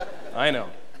I know.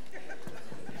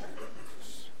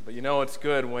 But you know it's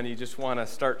good when you just want to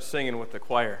start singing with the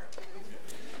choir.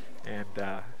 And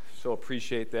so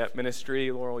appreciate that ministry,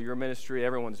 Laurel, your ministry,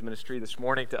 everyone's ministry this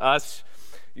morning to us.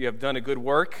 You have done a good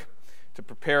work to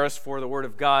prepare us for the Word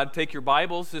of God. Take your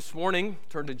Bibles this morning,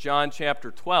 turn to John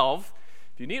chapter 12.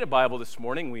 If you need a Bible this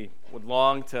morning, we would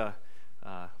long to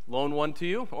loan one to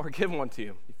you or give one to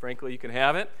you. Frankly, you can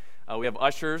have it. We have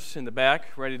ushers in the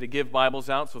back ready to give Bibles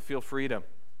out, so feel free to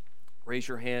raise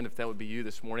your hand if that would be you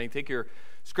this morning. Take your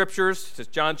scriptures to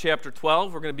John chapter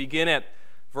 12. We're going to begin at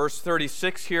verse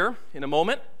 36 here in a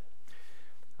moment.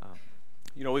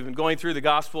 We've been going through the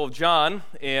Gospel of John,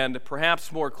 and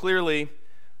perhaps more clearly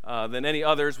than any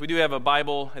others, we do have a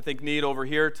Bible, I think, need over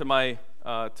here to my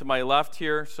left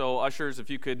here. So, ushers, if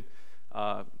you could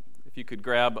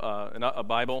grab a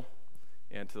Bible,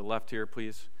 and to the left here,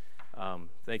 please.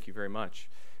 Thank you very much.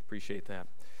 Appreciate that.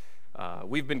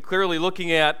 We've been clearly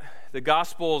looking at the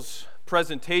Gospel's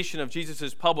presentation of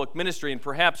Jesus' public ministry, and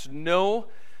perhaps no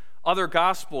other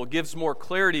Gospel gives more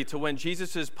clarity to when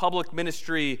Jesus' public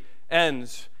ministry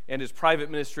ends and his private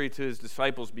ministry to his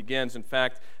disciples begins. In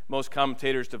fact, most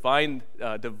commentators divide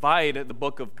the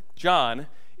book of John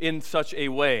in such a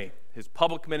way. His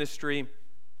public ministry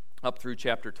up through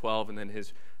chapter 12, and then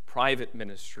his private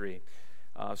ministry.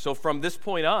 So from this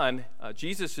point on,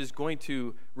 Jesus is going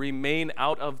to remain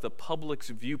out of the public's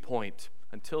viewpoint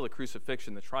until the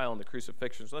crucifixion, the trial and the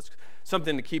crucifixion. So that's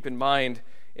something to keep in mind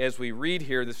as we read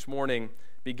here this morning,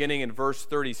 beginning in verse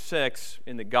 36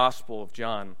 in the Gospel of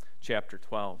John, chapter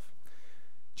 12.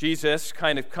 Jesus,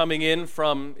 kind of coming in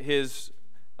from his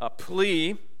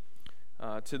plea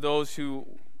to those who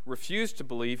refuse to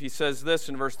believe, he says this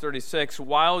in verse 36,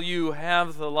 "While you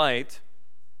have the light,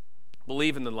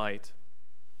 believe in the light,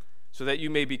 so that you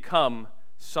may become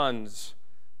sons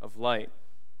of light."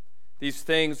 These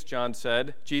things, John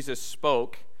said, Jesus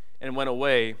spoke and went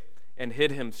away and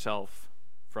hid himself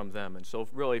from them. And so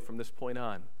really from this point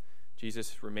on,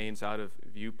 Jesus remains out of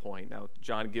viewpoint. Now,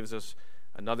 John gives us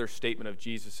another statement of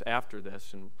Jesus after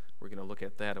this, and we're going to look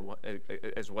at that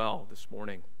as well this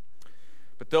morning.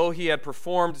 But though he had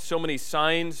performed so many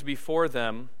signs before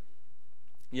them,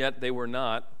 yet they were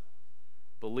not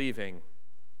believing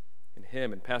in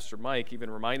him. And Pastor Mike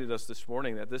even reminded us this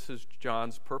morning that this is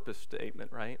John's purpose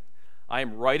statement, right? I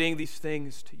am writing these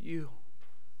things to you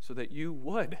so that you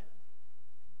would.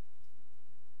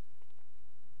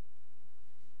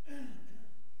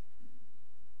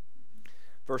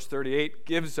 Verse 38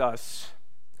 gives us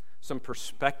some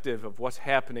perspective of what's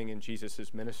happening in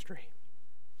Jesus' ministry.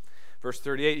 Verse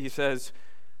 38, he says,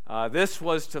 this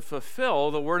was to fulfill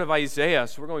the word of Isaiah.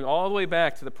 So we're going all the way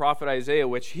back to the prophet Isaiah,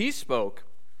 which he spoke.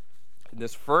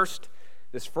 This first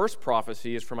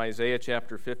prophecy is from Isaiah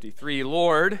chapter 53.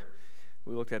 "Lord,"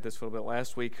 we looked at this a little bit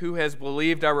last week, "who has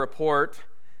believed our report,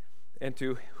 and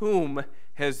to whom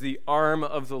has the arm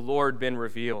of the Lord been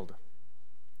revealed?"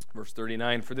 Verse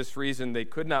 39, "For this reason they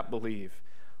could not believe.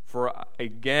 For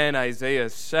again Isaiah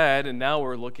said," and now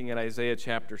we're looking at Isaiah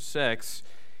chapter 6,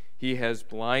 "He has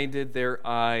blinded their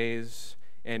eyes,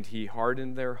 and he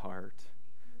hardened their heart,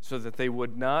 so that they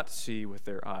would not see with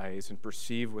their eyes and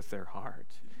perceive with their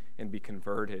heart and be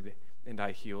converted, and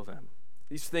I heal them."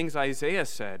 These things Isaiah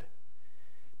said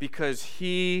because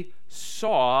he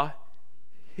saw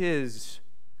his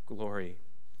glory,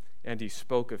 and he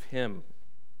spoke of him.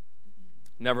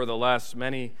 Nevertheless,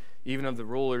 many, even of the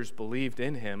rulers, believed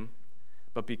in him,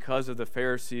 but because of the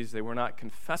Pharisees, they were not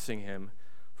confessing him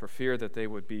for fear that they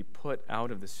would be put out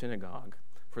of the synagogue.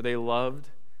 For they loved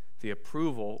the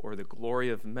approval or the glory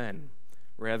of men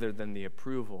rather than the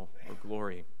approval or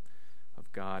glory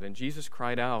of God. And Jesus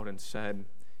cried out and said,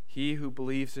 "He who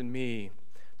believes in me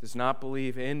does not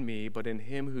believe in me, but in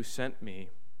him who sent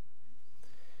me.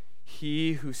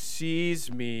 He who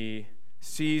sees me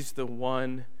sees the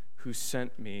one who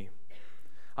sent me.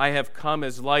 I have come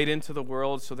as light into the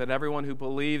world so that everyone who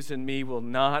believes in me will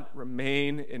not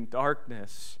remain in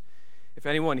darkness. If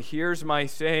anyone hears my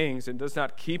sayings and does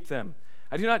not keep them,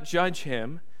 I do not judge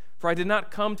him, for I did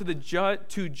not come to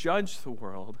judge the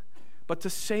world, but to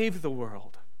save the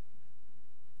world.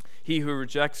 He who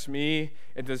rejects me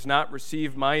and does not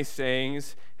receive my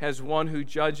sayings has one who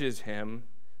judges him.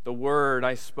 The word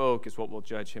I spoke is what will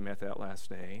judge him at that last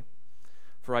day.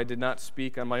 For I did not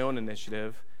speak on my own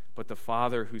initiative, but the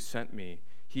Father who sent me.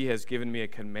 He has given me a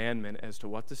commandment as to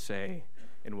what to say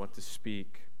and what to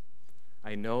speak.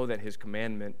 I know that his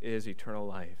commandment is eternal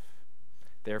life.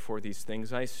 Therefore, these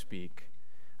things I speak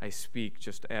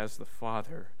just as the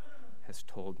Father has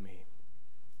told me."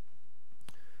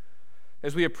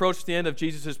 As we approach the end of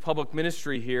Jesus' public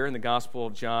ministry here in the Gospel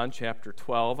of John, chapter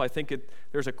 12, I think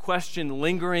there's a question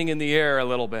lingering in the air a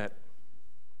little bit.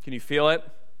 Can you feel it?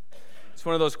 It's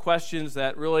one of those questions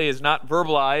that really is not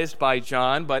verbalized by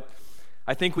John, but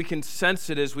I think we can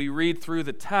sense it as we read through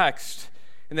the text.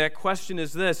 And that question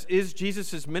is this: is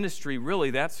Jesus' ministry really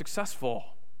that successful?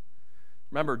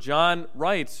 Remember, John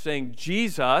writes saying,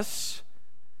 Jesus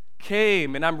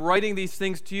came, and I'm writing these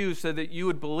things to you so that you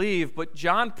would believe. But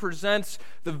John presents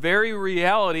the very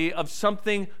reality of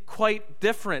something quite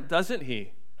different, doesn't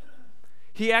he?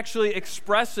 He actually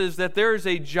expresses that there is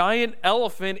a giant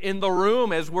elephant in the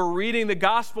room as we're reading the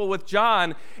gospel with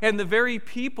John, and the very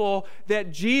people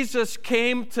that Jesus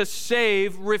came to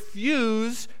save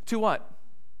refuse to what?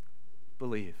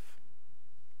 Believe.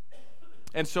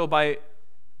 And so by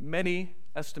many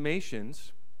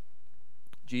estimations,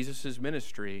 Jesus'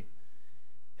 ministry,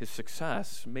 his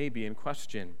success, may be in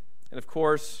question. And of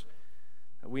course,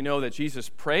 we know that Jesus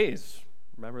prays.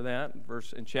 Remember that?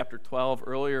 Verse in chapter 12,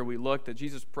 earlier we looked at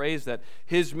Jesus prays that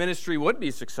his ministry would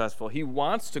be successful. He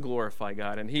wants to glorify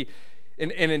God. And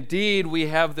indeed, we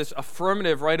have this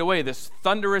affirmative right away, this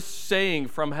thunderous saying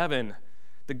from heaven,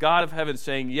 the God of heaven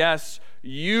saying, yes,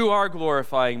 you are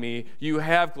glorifying me, you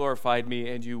have glorified me,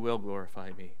 and you will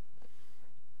glorify me.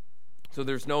 So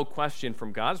there's no question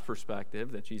from God's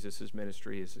perspective that Jesus'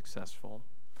 ministry is successful.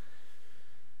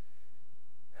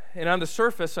 And on the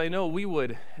surface, I know we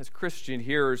would, as Christian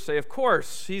hearers, say, of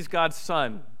course, he's God's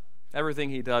son. Everything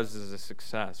he does is a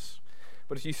success.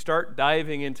 But if you start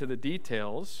diving into the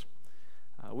details,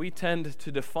 we tend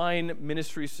to define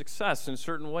ministry success in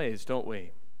certain ways, don't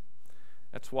we?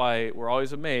 That's why we're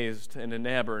always amazed and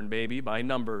enamored, baby, by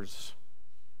numbers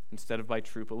instead of by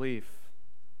true belief.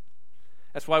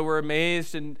 That's why we're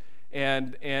amazed and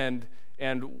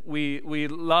we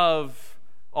love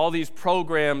all these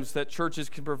programs that churches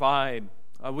can provide.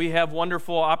 We have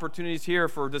wonderful opportunities here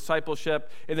for discipleship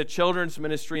in the children's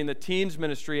ministry and the teens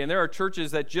ministry, and there are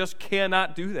churches that just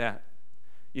cannot do that.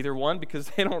 Either one, because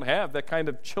they don't have that kind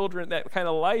of children, that kind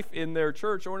of life in their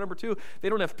church, or number two, they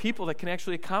don't have people that can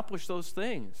actually accomplish those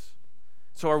things.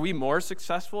 So are we more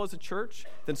successful as a church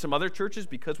than some other churches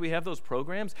because we have those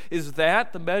programs? Is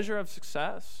that the measure of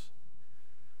success?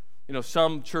 You know,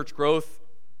 some church growth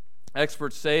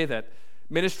experts say that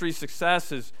ministry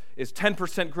success is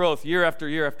 10% growth year after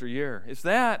year after year. Is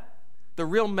that the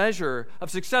real measure of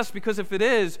success? Because if it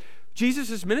is,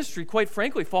 Jesus' ministry, quite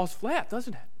frankly, falls flat,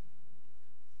 doesn't it?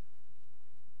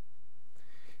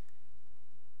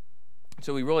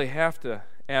 So we really have to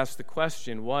ask the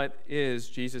question, what is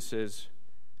Jesus'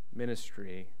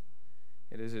 ministry?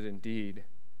 And is it indeed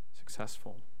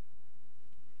successful?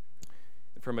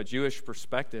 And from a Jewish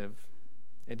perspective,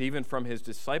 and even from his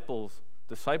disciples'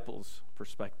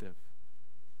 perspective,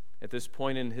 at this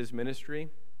point in his ministry,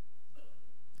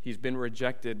 he's been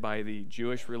rejected by the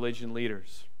Jewish religious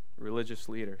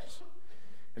leaders,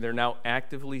 and they're now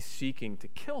actively seeking to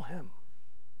kill him.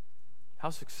 How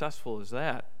successful is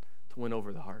that to win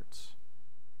over the hearts?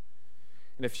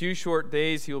 In a few short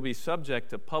days, he will be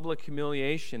subject to public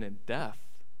humiliation and death.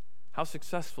 How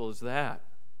successful is that?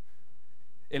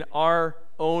 In our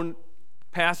own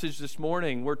passage this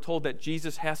morning, we're told that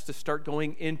Jesus has to start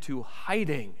going into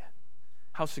hiding.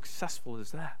 How successful is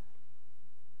that?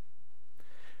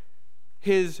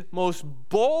 His most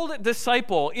bold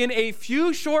disciple, in a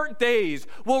few short days,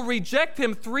 will reject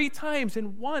him 3 times,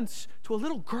 and once to a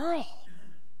little girl.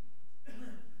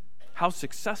 How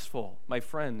successful, my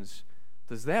friends,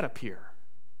 does that appear?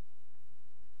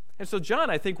 And so John,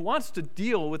 I think, wants to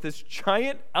deal with this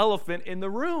giant elephant in the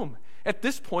room at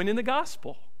this point in the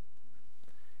gospel.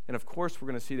 And of course, we're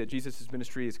going to see that Jesus'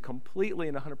 ministry is completely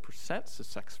and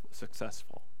 100%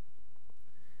 successful.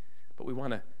 But we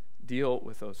want to deal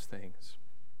with those things.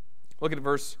 Look at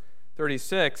verse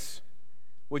 36.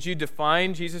 Would you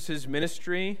define Jesus'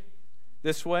 ministry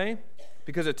this way?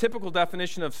 Because a typical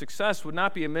definition of success would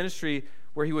not be a ministry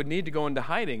where he would need to go into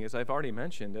hiding, as I've already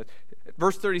mentioned.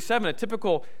 Verse 37, a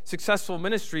typical successful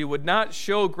ministry would not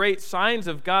show great signs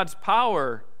of God's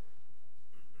power,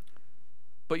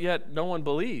 but yet no one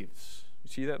believes. You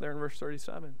see that there in verse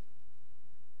 37?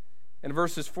 And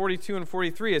verses 42 and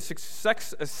 43, a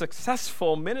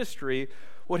successful ministry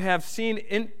would have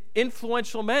seen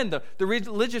influential men, the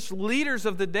religious leaders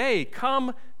of the day,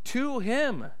 come to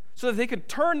him so that they could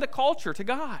turn the culture to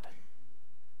God.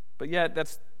 But yet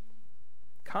that's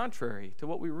contrary to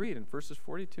what we read in verses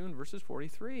 42 and verses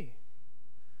 43.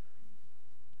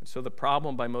 And so the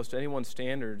problem by most anyone's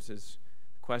standards is,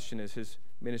 the question is his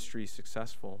ministry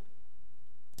successful?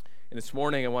 And this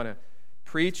morning I want to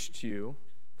preach to you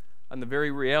on the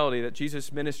very reality that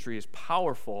Jesus' ministry is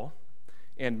powerful,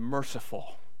 and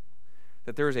merciful.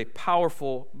 That there is a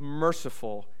powerful,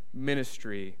 merciful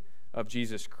ministry of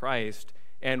Jesus Christ,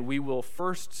 and we will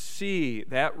first see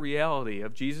that reality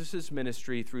of Jesus'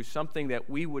 ministry through something that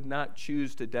we would not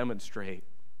choose to demonstrate.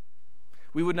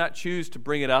 We would not choose to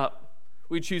bring it up.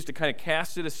 We'd choose to kind of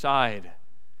cast it aside,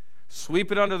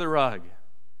 sweep it under the rug.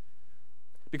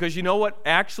 Because you know what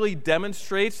actually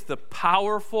demonstrates the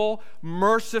powerful,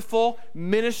 merciful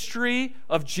ministry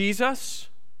of Jesus?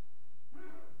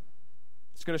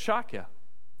 It's going to shock you,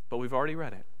 but we've already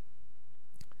read it.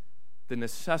 The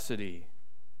necessity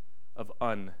of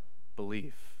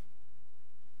unbelief.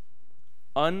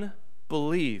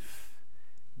 Unbelief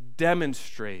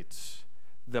demonstrates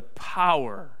the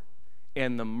power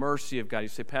and the mercy of God. You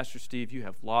say, Pastor Steve, you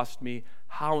have lost me.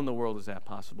 How in the world is that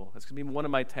possible? That's going to be one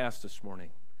of my tasks this morning,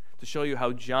 to show you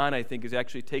how John, I think, is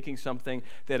actually taking something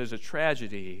that is a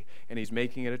tragedy and he's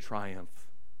making it a triumph.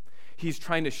 He's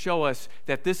trying to show us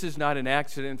that this is not an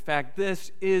accident. In fact,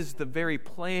 this is the very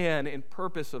plan and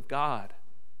purpose of God.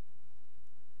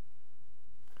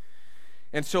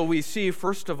 And so we see,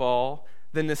 first of all,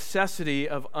 the necessity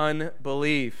of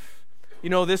unbelief.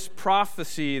 You know, this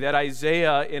prophecy that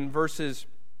Isaiah in verses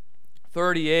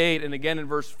 38 and again in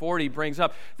verse 40 brings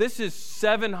up, this is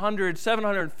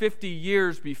 750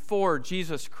 years before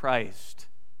Jesus Christ.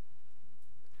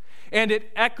 And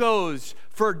it echoes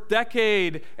for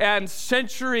decade and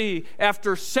century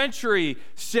after century,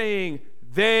 saying,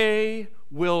 they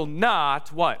will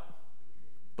not, what?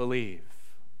 Believe.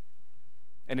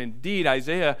 And indeed,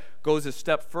 Isaiah goes a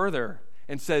step further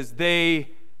and says,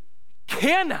 they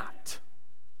cannot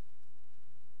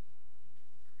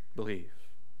believe.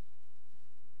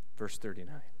 Verse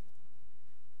 39.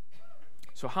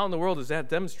 So how in the world does that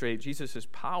demonstrate Jesus'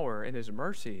 power and his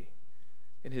mercy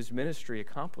in his ministry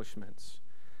accomplishments?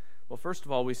 Well, first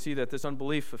of all, we see that this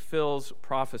unbelief fulfills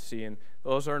prophecy, and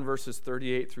those are in verses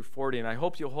 38 through 40. And I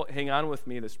hope you'll hang on with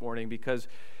me this morning because,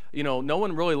 you know, no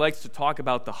one really likes to talk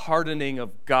about the hardening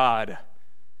of God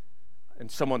in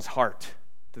someone's heart,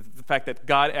 the fact that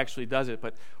God actually does it.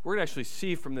 But we're going to actually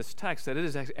see from this text that it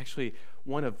is actually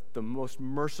one of the most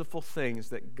merciful things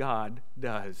that God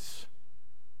does,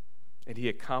 and he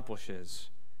accomplishes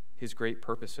his great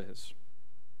purposes.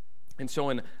 And so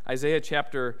in Isaiah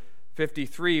chapter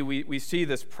 53, we see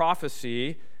this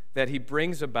prophecy that he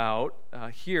brings about.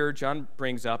 Here, John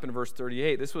brings up in verse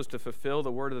 38, this was to fulfill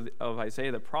the word of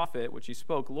Isaiah the prophet, which he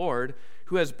spoke, Lord,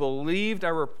 who has believed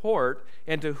our report,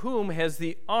 and to whom has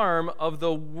the arm of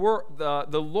the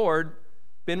Lord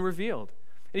been revealed.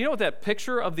 And you know what that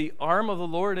picture of the arm of the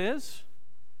Lord is?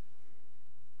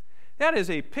 That is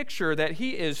a picture that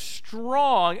he is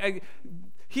strong.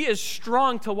 He is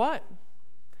strong to what?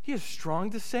 He is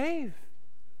strong to save.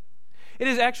 It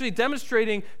is actually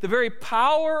demonstrating the very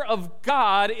power of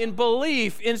God in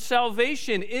belief, in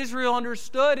salvation. Israel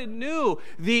understood and knew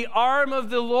the arm of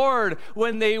the Lord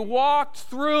when they walked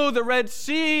through the Red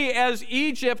Sea as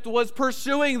Egypt was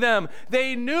pursuing them.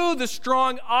 They knew the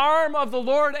strong arm of the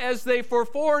Lord as they for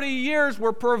 40 years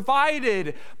were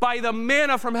provided by the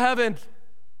manna from heaven.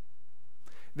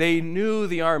 They knew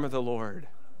the arm of the Lord.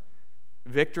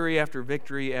 Victory after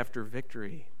victory after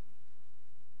victory.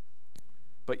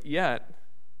 But yet,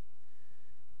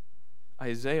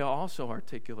 Isaiah also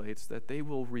articulates that they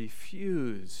will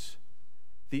refuse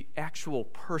the actual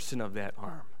person of that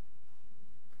arm,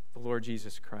 the Lord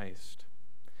Jesus Christ.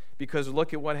 Because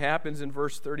look at what happens in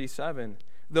verse 37.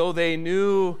 Though they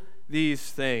knew these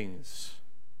things.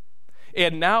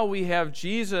 And now we have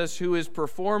Jesus who is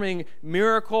performing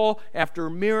miracle after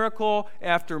miracle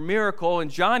after miracle. And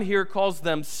John here calls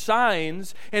them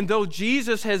signs. And though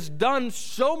Jesus has done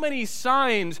so many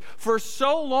signs for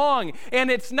so long,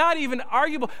 and it's not even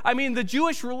arguable. I mean, the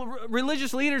Jewish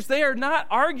religious leaders, they are not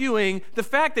arguing the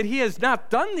fact that he has not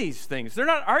done these things. They're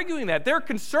not arguing that. They're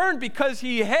concerned because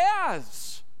he has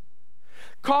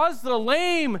caused the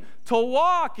lame to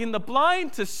walk, and the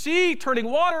blind to see, turning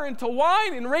water into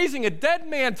wine, and raising a dead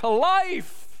man to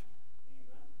life.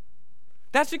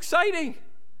 That's exciting.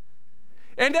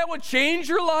 And that would change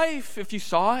your life if you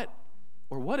saw it,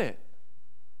 or would it?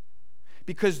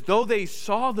 Because though they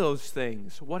saw those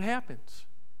things, what happens?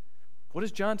 What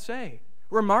does John say?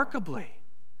 Remarkably,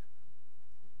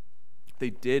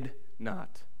 they did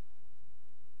not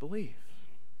believe.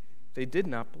 They did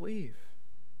not believe.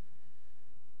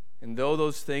 And though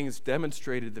those things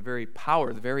demonstrated the very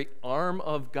power, the very arm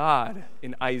of God,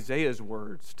 in Isaiah's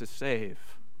words, to save,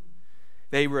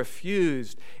 they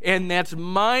refused. And that's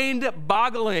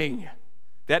mind-boggling.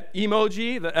 That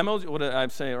emoji, what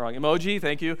I'm saying wrong? Emoji,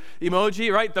 thank you.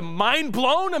 Emoji, right? The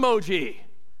mind-blown emoji.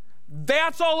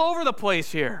 That's all over the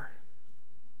place here.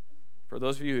 For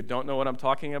those of you who don't know what I'm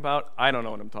talking about, I don't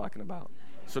know what I'm talking about.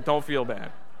 So don't feel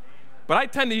bad. But I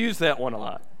tend to use that one a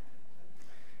lot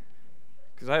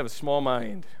because I have a small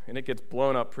mind, and it gets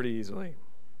blown up pretty easily.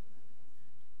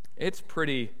 It's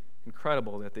pretty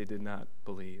incredible that they did not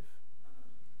believe.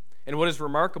 And what is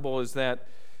remarkable is that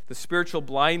the spiritual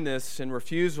blindness and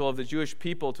refusal of the Jewish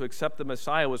people to accept the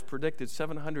Messiah was predicted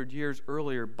 700 years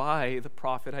earlier by the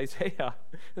prophet Isaiah,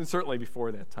 and certainly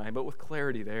before that time, but with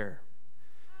clarity there.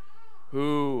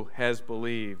 Who has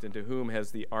believed, and to whom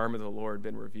has the arm of the Lord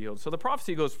been revealed? So the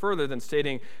prophecy goes further than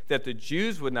stating that the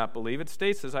Jews would not believe. It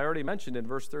states, as I already mentioned in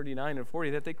verse 39 and 40,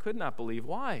 that they could not believe.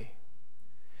 Why?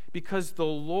 Because the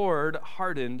Lord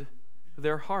hardened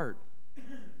their heart.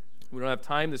 We don't have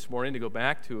time this morning to go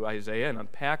back to Isaiah and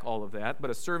unpack all of that,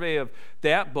 but a survey of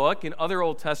that book and other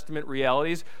Old Testament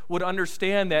realities would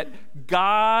understand that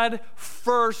God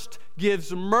first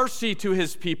gives mercy to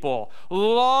his people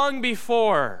long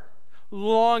before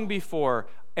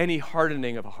any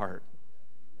hardening of a heart.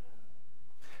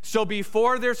 So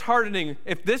before there's hardening,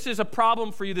 if this is a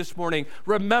problem for you this morning,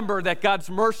 remember that God's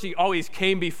mercy always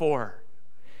came before.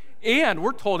 And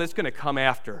we're told it's going to come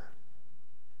after.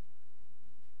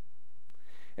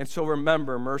 And so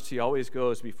remember, mercy always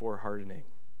goes before hardening.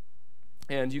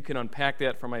 And you can unpack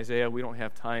that from Isaiah. We don't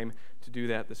have time to do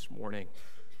that this morning.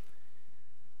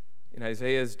 In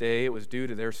Isaiah's day, it was due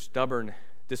to their stubborn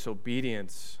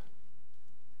disobedience.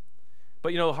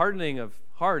 But hardening of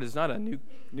heart is not a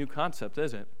new concept,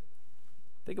 is it?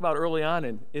 Think about early on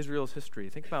in Israel's history.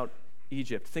 Think about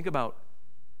Egypt. Think about,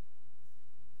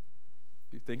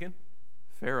 you thinking?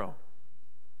 Pharaoh.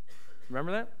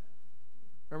 Remember that?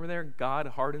 Remember there? God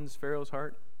hardens Pharaoh's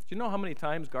heart. Do you know how many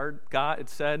times it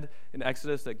said in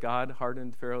Exodus that God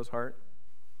hardened Pharaoh's heart?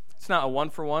 It's not a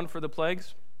one-for-one for the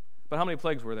plagues, but how many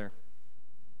plagues were there?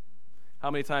 How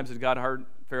many times did God harden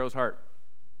Pharaoh's heart?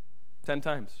 10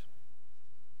 times.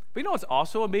 But you know what's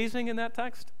also amazing in that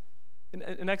text,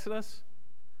 in Exodus?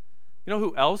 You know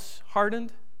who else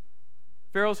hardened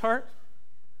Pharaoh's heart?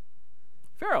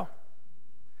 Pharaoh.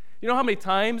 You know how many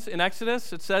times in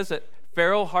Exodus it says that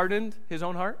Pharaoh hardened his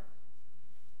own heart?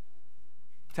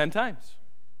 10 times.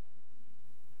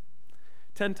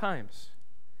 10 times.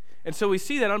 And so we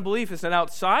see that unbelief is not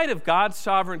outside of God's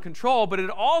sovereign control, but it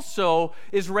also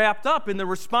is wrapped up in the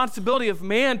responsibility of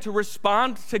man to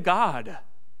respond to God.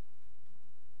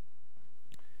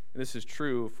 And this is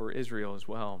true for Israel as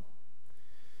well.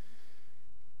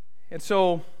 And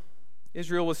so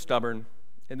Israel was stubborn,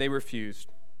 and they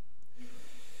refused.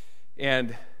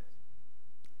 And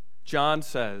John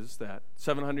says that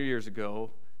 700 years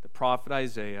ago, the prophet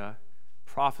Isaiah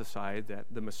prophesied that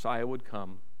the Messiah would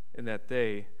come and that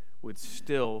they would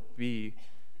still be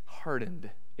hardened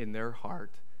in their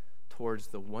heart towards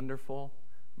the wonderful,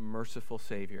 merciful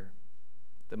Savior,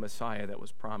 the Messiah that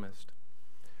was promised.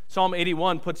 Psalm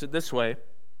 81 puts it this way,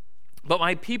 "But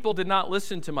my people did not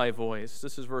listen to my voice."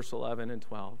 This is verse 11 and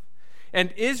 12.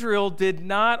 "And Israel did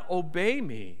not obey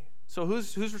me." So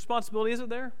whose responsibility is it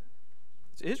there?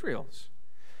 It's Israel's.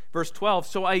 Verse 12,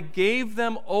 "So I gave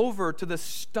them over to the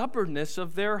stubbornness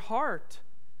of their heart,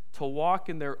 to walk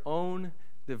in their own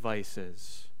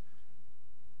devices."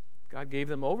 God gave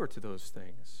them over to those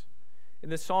things.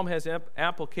 And this psalm has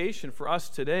application for us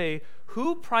today.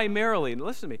 Who primarily, and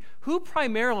listen to me, who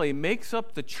primarily makes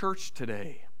up the church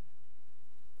today?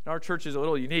 Our church is a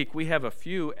little unique. We have a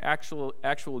few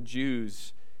actual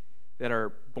Jews that are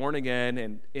born again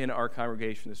and in our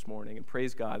congregation this morning. And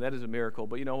praise God, that is a miracle.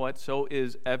 But you know what? So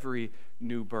is every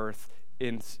new birth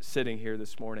in sitting here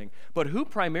this morning. But who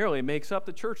primarily makes up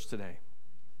the church today?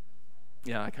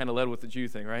 Yeah, I kind of led with the Jew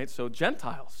thing, right? So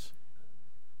Gentiles.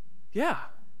 Yeah.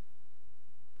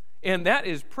 And that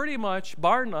is pretty much,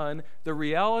 bar none, the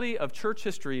reality of church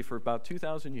history for about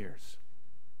 2,000 years.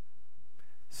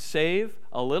 Save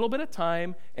a little bit of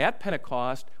time at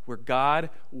Pentecost where God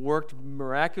worked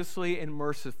miraculously and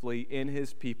mercifully in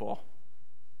his people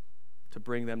to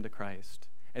bring them to Christ.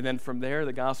 And then from there,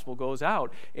 the gospel goes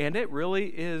out. And it really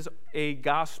is a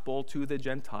gospel to the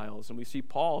Gentiles. And we see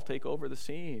Paul take over the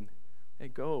scene. Hey,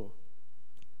 go.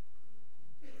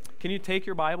 Can you take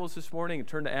your Bibles this morning and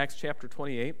turn to Acts chapter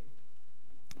 28?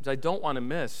 Because I don't want to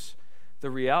miss the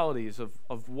realities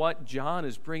of what John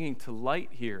is bringing to light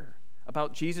here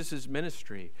about Jesus'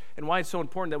 ministry and why it's so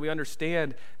important that we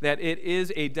understand that it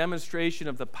is a demonstration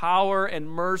of the power and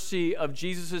mercy of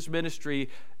Jesus' ministry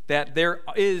that there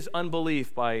is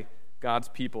unbelief by God's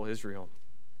people, Israel.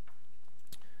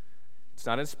 It's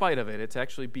not in spite of it, it's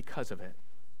actually because of it.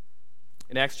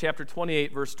 In Acts chapter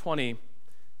 28, verse 20, you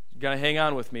got to hang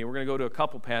on with me. We're going to go to a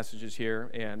couple passages here,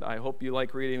 and I hope you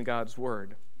like reading God's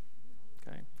word.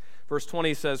 Okay. Verse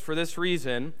 20 says, "For this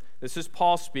reason," this is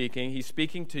Paul speaking, he's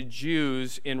speaking to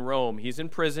Jews in Rome. He's in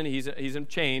prison, he's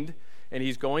chained, and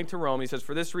he's going to Rome. He says,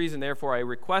 "For this reason, therefore, I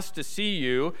request to see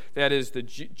you," that is the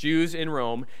Jews in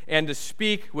Rome, "and to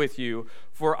speak with you,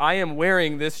 for I am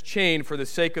wearing this chain for the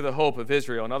sake of the hope of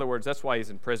Israel." In other words, that's why he's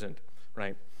imprisoned,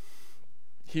 right?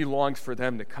 He longs for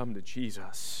them to come to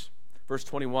Jesus. Verse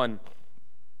 21,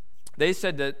 "They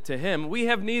said to him, 'We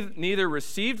have neither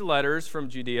received letters from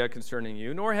Judea concerning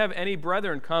you, nor have any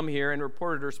brethren come here and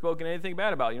reported or spoken anything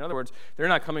bad about you.'" In other words, they're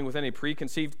not coming with any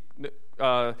preconceived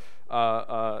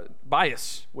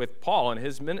bias with Paul and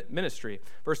his ministry.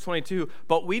 Verse 22,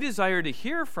 "But we desire to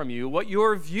hear from you what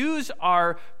your views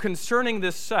are concerning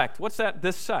this sect." What's that,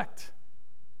 this sect?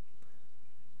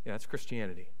 Yeah, it's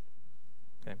Christianity.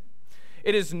 Okay.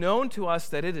 "It is known to us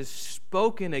that it is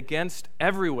spoken against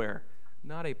everywhere."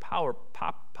 Not a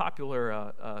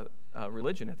popular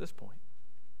religion at this point.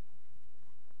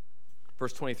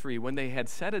 Verse 23, "When they had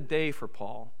set a day for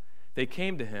Paul, they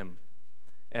came to him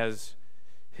at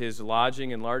his lodging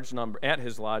in large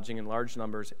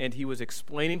numbers, and he was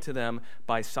explaining to them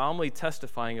by solemnly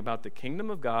testifying about the kingdom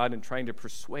of God and trying to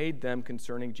persuade them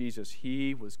concerning Jesus."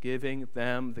 He was giving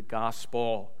them the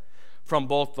gospel from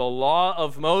both the law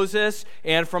of Moses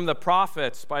and from the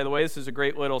prophets. By the way, this is a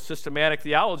great little systematic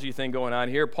theology thing going on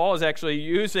here. Paul is actually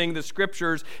using the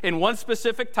scriptures in one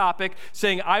specific topic,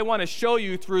 saying, I want to show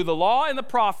you through the law and the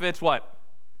prophets what?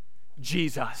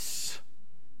 Jesus.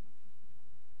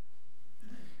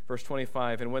 Verse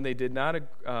 25, "And when they did not,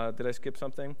 did I skip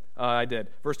something? I did.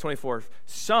 Verse 24,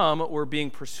 "Some were being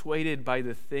persuaded by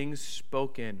the things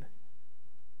spoken."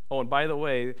 Oh, and by the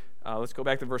way, let's go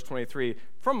back to verse 23.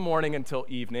 "From morning until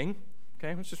evening."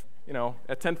 Okay, let's just,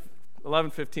 at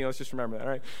 11:15, let's just remember that,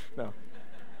 all right? No.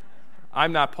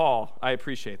 I'm not Paul. I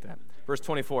appreciate that. Verse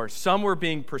 24, "Some were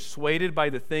being persuaded by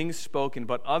the things spoken,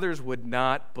 but others would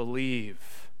not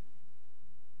believe."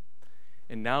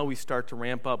 And now we start to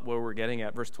ramp up where we're getting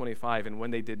at. Verse 25, "And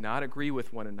when they did not agree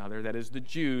with one another," that is the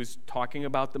Jews talking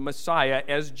about the Messiah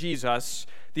as Jesus,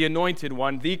 the anointed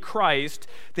one, the Christ,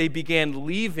 "they began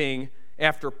leaving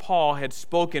after Paul had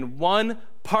spoken one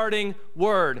parting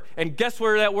word." And guess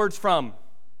where that word's from?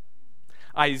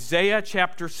 Isaiah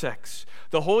chapter 6.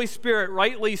 The Holy Spirit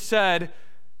rightly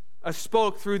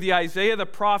spoke through the Isaiah the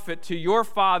prophet to your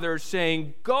fathers,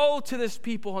 saying, "Go to this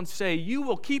people and say, you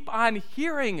will keep on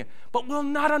hearing, but will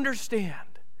not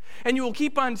understand. And you will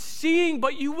keep on seeing,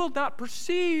 but you will not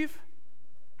perceive."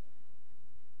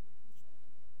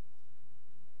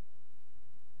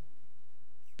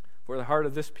 For the heart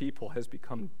of this people has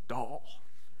become dull.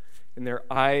 In their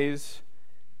eyes,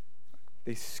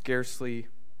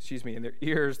 in their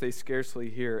ears they scarcely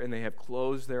hear, and they have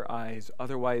closed their eyes.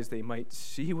 Otherwise they might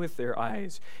see with their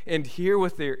eyes, and hear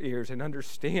with their ears, and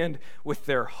understand with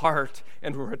their heart,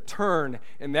 and return.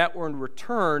 And that word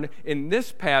return in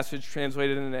this passage,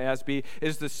 translated in the ASB,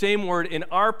 is the same word in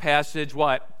our passage,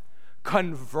 what?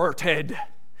 Converted.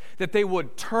 That they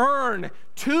would turn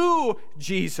to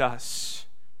Jesus,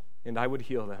 and I would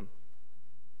heal them.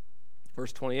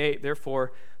 Verse 28,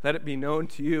 "Therefore, let it be known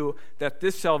to you that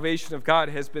this salvation of God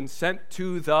has been sent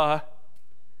to the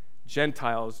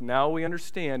Gentiles." Now we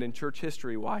understand in church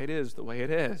history why it is the way it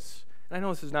is. And I know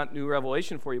this is not new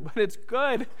revelation for you, but it's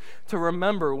good to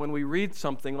remember when we read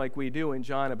something like we do in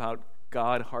John about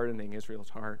God hardening Israel's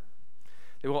heart.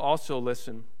 "They will also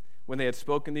listen. When they had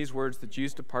spoken these words, the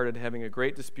Jews departed, having a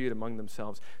great dispute among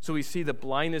themselves." So we see the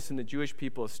blindness in the Jewish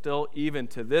people is still even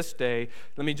to this day.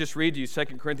 Let me just read to you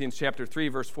 2 Corinthians chapter 3,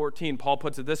 verse 14. Paul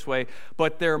puts it this way,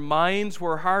 "But their minds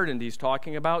were hardened." He's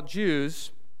talking about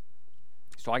Jews.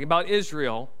 He's talking about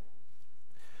Israel.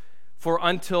 "For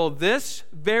until this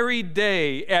very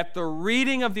day, at the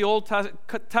reading of the Old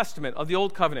Testament, of the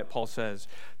Old Covenant," Paul says,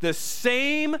 "the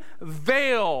same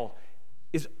veil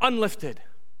is unlifted."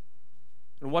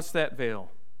 And what's that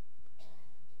veil?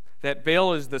 That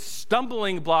veil is the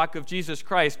stumbling block of Jesus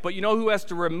Christ. But you know who has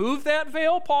to remove that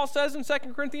veil, Paul says in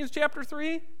 2 Corinthians chapter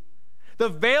 3? The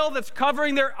veil that's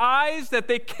covering their eyes that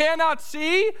they cannot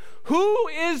see. Who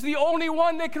is the only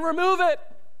one that can remove it?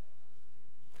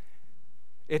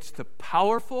 It's the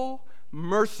powerful,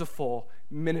 merciful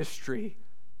ministry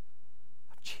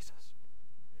of Jesus.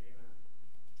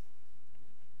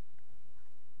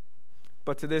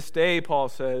 But to this day, Paul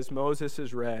says, Moses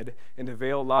is read, and a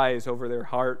veil lies over their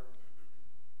heart.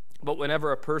 But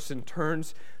whenever a person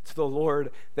turns to the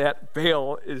Lord, that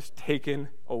veil is taken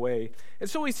away. And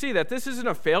so we see that this isn't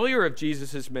a failure of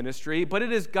Jesus' ministry, but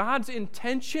it is God's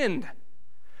intention,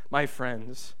 my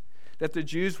friends, that the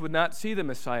Jews would not see the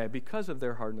Messiah because of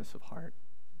their hardness of heart.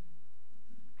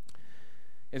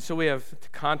 And so we have to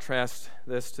contrast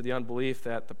this to the unbelief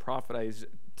that the prophet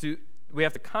Isaiah, we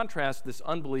have to contrast this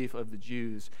unbelief of the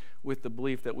Jews with the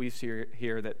belief that we see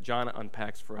here that John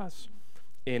unpacks for us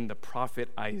in the prophet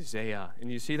Isaiah.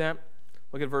 And you see that?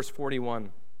 Look at verse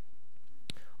 41.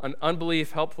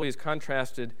 Unbelief helpfully is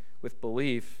contrasted with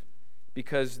belief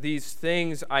because these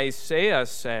things Isaiah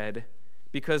said,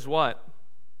 because what?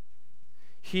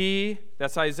 He,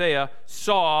 that's Isaiah,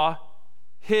 saw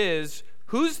his,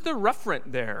 who's the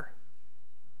referent there?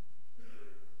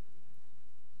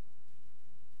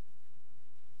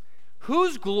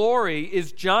 Whose glory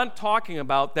is John talking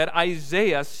about that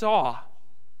Isaiah saw?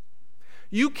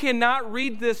 You cannot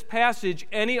read this passage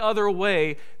any other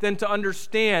way than to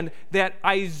understand that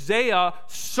Isaiah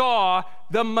saw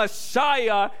the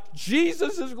Messiah,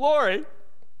 Jesus' glory.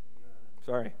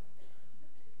 Sorry.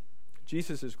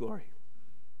 Jesus' glory.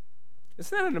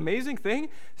 Isn't that an amazing thing?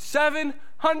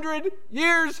 700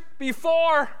 years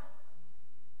before.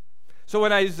 So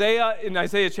when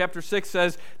Isaiah chapter 6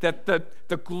 says that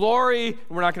the glory,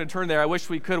 we're not going to turn there, I wish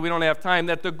we could, we don't have time,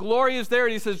 that the glory is there,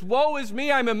 and he says, woe is me,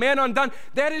 I'm a man undone.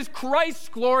 That is Christ's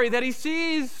glory that he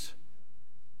sees.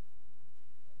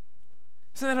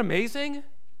 Isn't that amazing?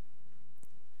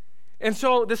 And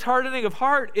so this hardening of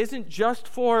heart isn't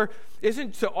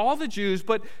to all the Jews,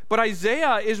 but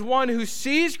Isaiah is one who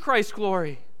sees Christ's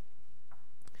glory.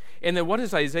 And then what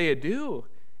does Isaiah do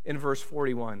in verse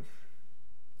 41?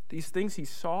 These things he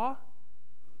saw.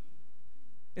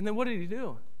 And then what did he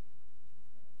do?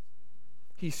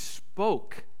 He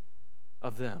spoke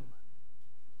of them.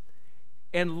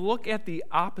 And look at the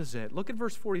opposite. Look at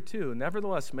verse 42.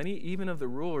 Nevertheless, many even of the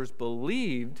rulers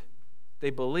believed,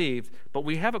 but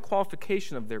we have a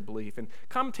qualification of their belief. And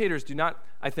commentators do not,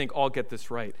 I think, all get this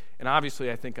right. And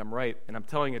obviously I think I'm right, and I'm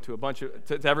telling it to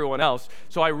to everyone else,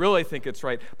 so I really think it's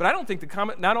right. But I don't think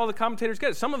not all the commentators get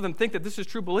it. Some of them think that this is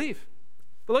true belief.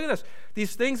 But look at this.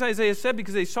 These things Isaiah said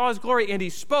because they saw his glory and he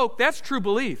spoke, that's true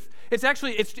belief. It's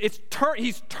actually,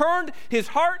 he's turned his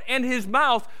heart and his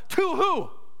mouth to who?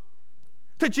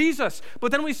 To Jesus.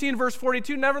 But then we see in verse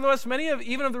 42, nevertheless, many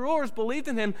even of the rulers believed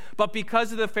in him, but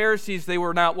because of the Pharisees, they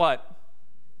were not what?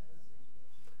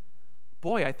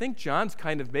 Boy, I think John's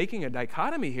kind of making a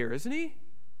dichotomy here, isn't he?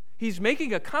 He's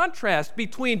making a contrast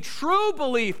between true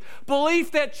belief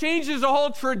that changes a whole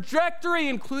trajectory,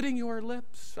 including your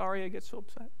lips. Sorry, I get so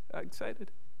excited.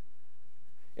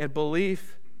 And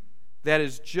belief that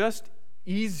is just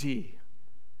easy,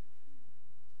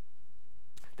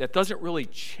 that doesn't really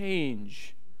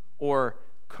change or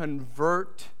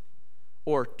convert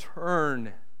or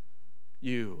turn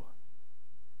you.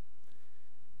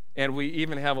 And we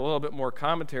even have a little bit more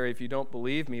commentary, if you don't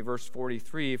believe me, verse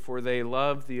 43, for they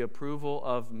love the approval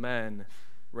of men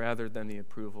rather than the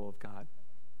approval of God.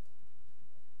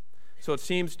 So it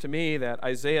seems to me that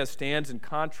Isaiah stands in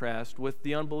contrast with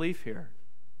the unbelief here,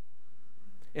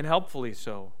 and helpfully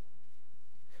so,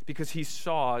 because he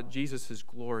saw Jesus'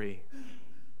 glory,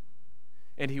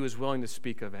 and he was willing to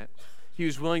speak of it. He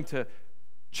was willing to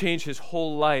change his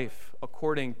whole life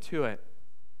according to it.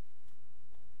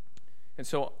 And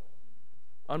so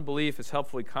unbelief is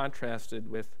helpfully contrasted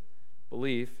with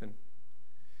belief, and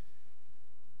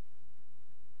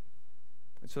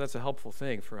so that's a helpful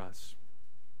thing for us.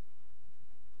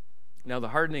 Now, the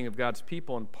hardening of God's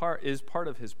people is part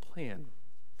of his plan.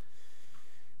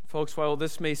 Folks, while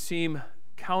this may seem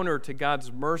counter to God's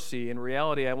mercy, in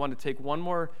reality, I want to take one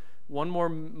more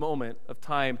moment of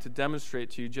time to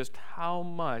demonstrate to you just how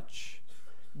much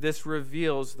this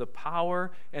reveals the power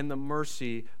and the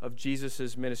mercy of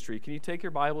Jesus' ministry. Can you take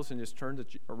your Bibles and just turn to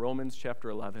Romans chapter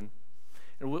 11?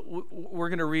 And we're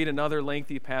going to read another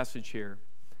lengthy passage here.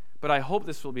 But I hope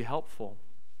this will be helpful,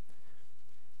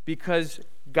 because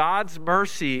God's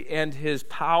mercy and his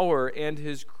power and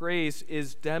his grace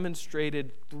is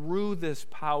demonstrated through this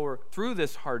power, through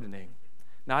this hardening,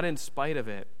 not in spite of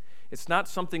it. It's not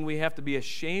something we have to be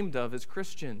ashamed of as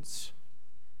Christians.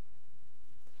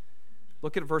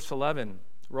 Look at verse 11,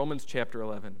 Romans chapter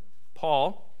 11.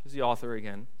 Paul is the author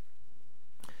again.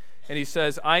 And he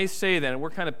says, I say then, and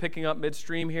we're kind of picking up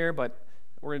midstream here, but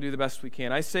we're going to do the best we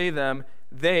can. I say them,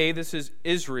 they, this is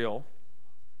Israel,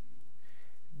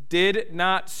 did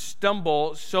not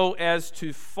stumble so as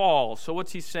to fall. So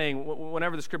what's he saying?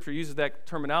 Whenever the scripture uses that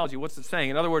terminology, what's it saying?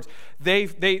 In other words, they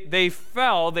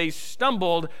fell, they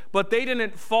stumbled, but they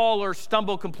didn't fall or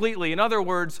stumble completely. In other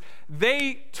words,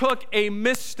 they took a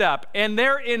misstep and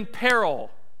they're in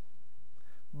peril.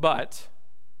 But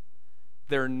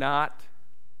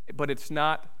it's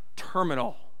not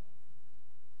terminal.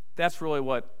 That's really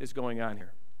what is going on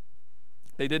here.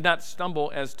 They did not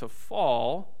stumble as to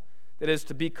fall. that is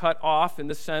to be cut off in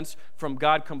the sense from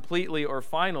God completely or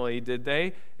finally, did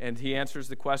they? And he answers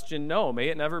the question, no, may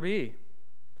it never be.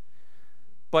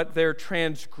 But their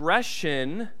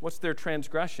transgression, what's their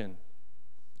transgression?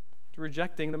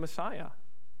 Rejecting the Messiah.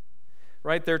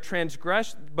 Right? But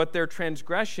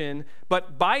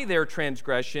by their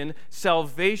transgression,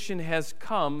 salvation has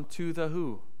come to the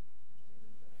who?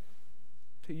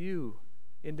 To you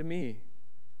and to me,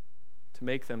 to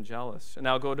make them jealous. And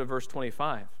now go to verse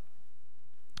 25.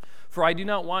 For I do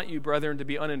not want you, brethren, to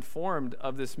be uninformed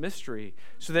of this mystery,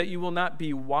 so that you will not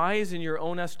be wise in your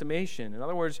own estimation. In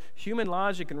other words, human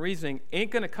logic and reasoning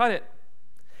ain't going to cut it.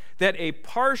 That a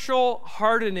partial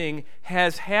hardening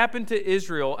has happened to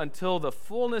Israel until the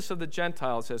fullness of the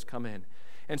Gentiles has come in.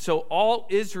 And so all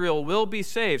Israel will be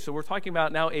saved. So we're talking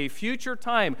about now a future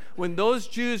time when those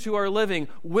Jews who are living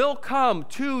will come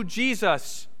to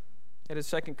Jesus at his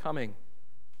second coming.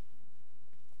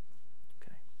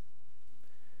 Okay.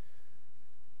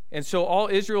 And so all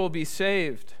Israel will be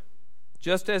saved.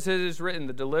 Just as it is written,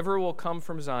 the deliverer will come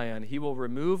from Zion. He will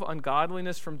remove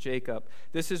ungodliness from Jacob.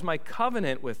 This is my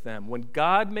covenant with them. When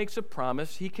God makes a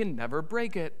promise, he can never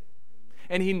break it.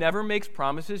 And he never makes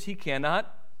promises he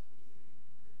cannot.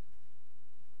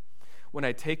 When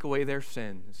I take away their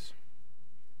sins.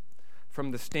 From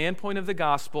the standpoint of the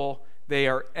gospel, they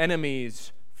are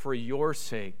enemies for your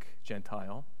sake,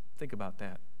 Gentile. Think about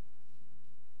that.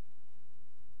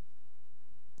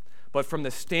 But from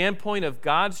the standpoint of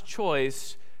God's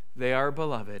choice, they are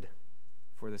beloved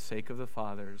for the sake of the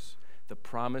fathers. The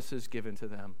promise is given to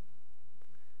them.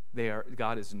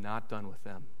 God is not done with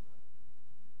them.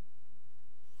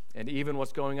 And even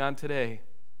what's going on today,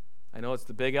 I know it's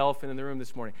the big elephant in the room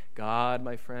this morning. God,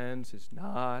 my friends, is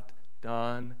not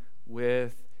done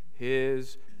with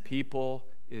his people,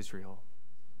 Israel.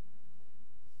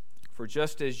 For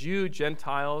just as you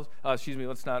Gentiles,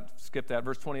 let's not skip that,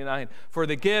 verse 29. For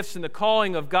the gifts and the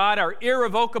calling of God are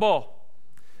irrevocable.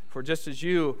 For just as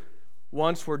you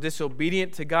once were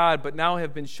disobedient to God, but now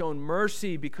have been shown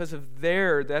mercy because of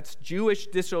that's Jewish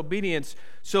disobedience.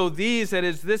 So the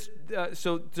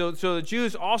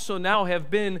Jews also now have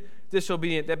been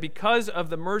disobedient, that because of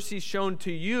the mercy shown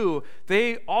to you,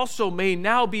 they also may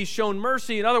now be shown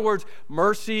mercy. In other words,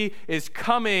 mercy is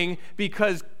coming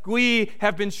because we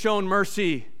have been shown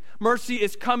mercy. Mercy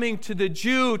is coming to the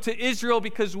Jew, to Israel,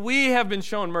 because we have been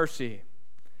shown mercy.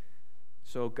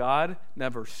 So God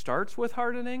never starts with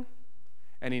hardening,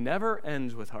 and he never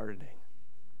ends with hardening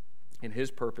in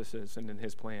his purposes and in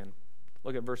his plan.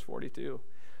 Look at verse 42.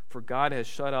 For God has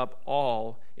shut up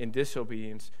all in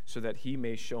disobedience so that he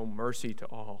may show mercy to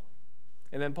all.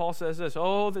 And then Paul says this,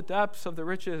 oh, the depths of the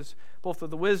riches, both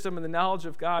of the wisdom and the knowledge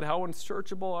of God, how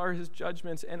unsearchable are his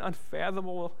judgments and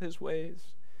unfathomable his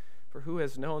ways. For who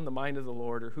has known the mind of the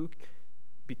Lord, or who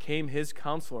became his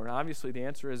counselor? And obviously the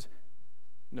answer is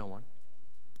no one.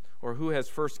 Or who has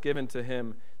first given to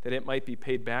him that it might be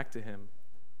paid back to him?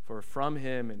 For from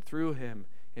him and through him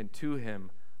and to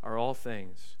him are all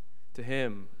things. To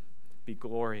him be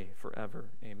glory forever.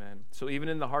 Amen. So even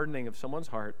in the hardening of someone's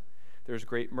heart, there's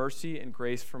great mercy and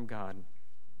grace from God.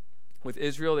 With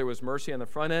Israel, there was mercy on the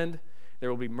front end. There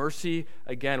will be mercy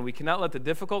again. We cannot let the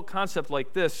difficult concept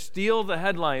like this steal the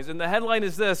headlines. And the headline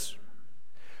is this: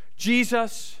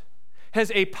 Jesus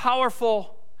has a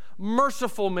powerful,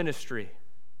 merciful ministry.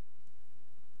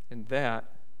 And that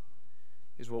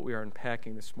is what we are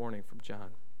unpacking this morning from John.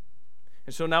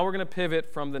 And so now we're going to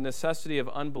pivot from the necessity of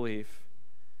unbelief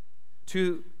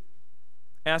to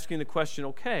asking the question,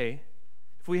 okay,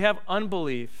 if we have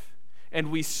unbelief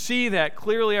and we see that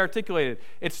clearly articulated,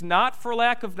 it's not for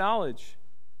lack of knowledge.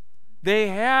 They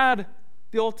had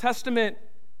the Old Testament.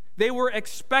 They were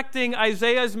expecting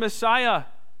Isaiah's Messiah.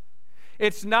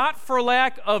 It's not for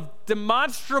lack of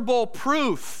demonstrable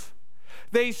proof.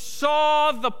 They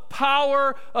saw the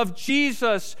power of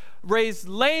Jesus raise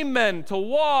lame men to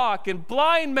walk and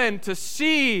blind men to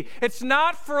see. It's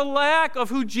not for lack of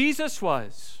who Jesus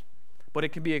was, but it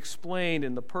can be explained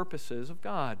in the purposes of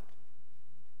God.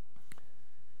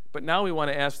 But now we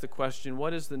want to ask the question,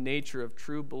 what is the nature of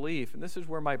true belief? And this is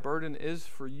where my burden is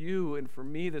for you and for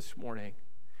me this morning,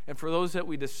 and for those that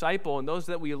we disciple and those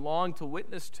that we long to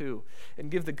witness to and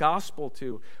give the gospel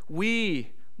to.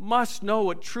 We must know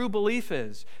what true belief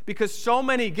is, because so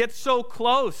many get so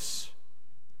close.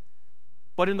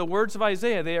 But in the words of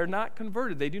Isaiah, they are not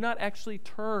converted. They do not actually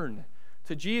turn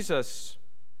to Jesus.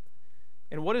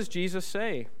 And what does Jesus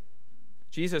say?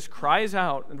 Jesus cries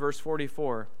out in verse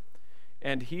 44,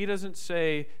 and he doesn't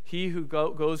say, he who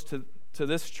goes to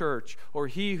this church, or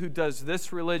he who does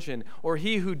this religion, or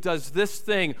he who does this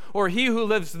thing, or he who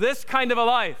lives this kind of a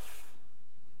life.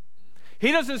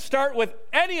 He doesn't start with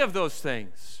any of those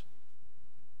things.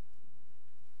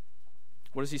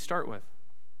 What does he start with?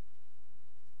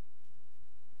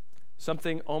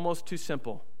 Something almost too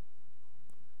simple.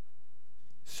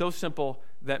 So simple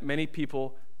that many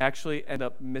people actually end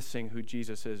up missing who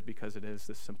Jesus is because it is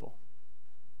this simple.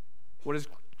 What does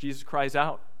Jesus cries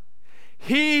out?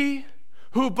 He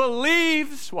who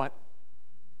believes, what?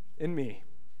 In me.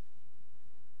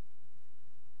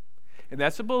 And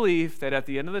that's a belief that at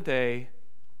the end of the day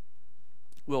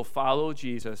will follow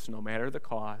Jesus no matter the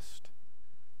cost.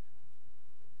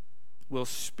 Will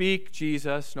speak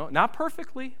Jesus, no, not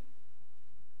perfectly,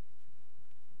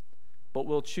 but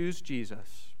will choose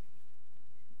Jesus.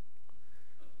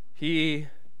 He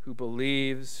who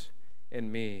believes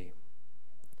in me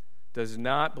does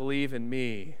not believe in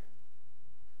me,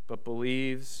 but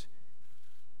believes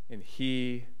in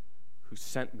he who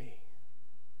sent me.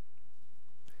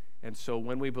 And so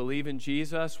when we believe in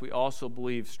Jesus, we also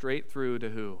believe straight through to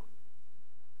who?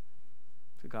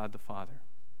 To God the Father.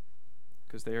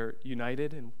 Because they are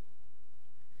united and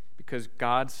because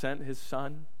God sent his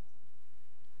Son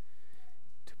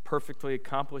to perfectly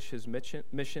accomplish his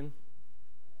mission.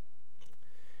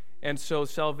 And so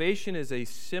salvation is a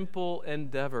simple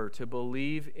endeavor to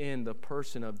believe in the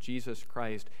person of Jesus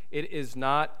Christ. It is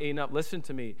not enough. Listen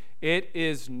to me. It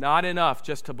is not enough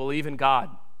just to believe in God.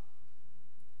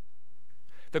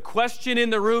 The question in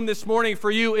the room this morning for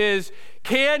you is,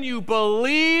 can you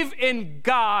believe in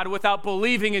God without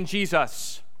believing in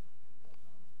Jesus?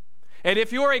 And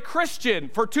if you're a Christian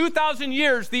for 2,000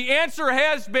 years, the answer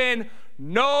has been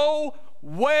no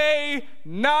way,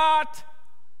 not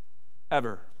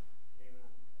ever.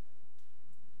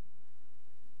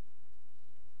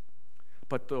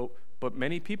 But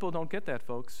many people don't get that,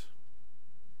 folks.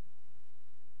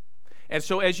 And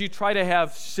so as you try to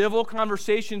have civil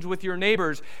conversations with your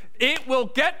neighbors, it will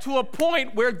get to a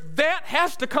point where that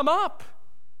has to come up.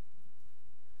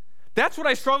 That's what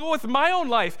I struggle with in my own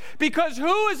life. Because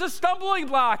who is a stumbling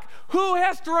block? Who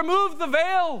has to remove the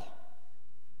veil?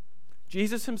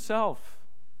 Jesus himself.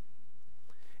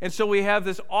 And so we have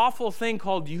this awful thing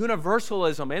called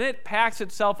universalism, and it packs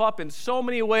itself up in so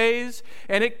many ways,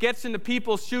 and it gets into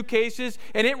people's suitcases,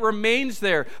 and it remains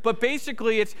there. But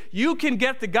basically, it's you can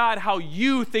get to God how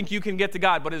you think you can get to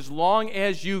God, but as long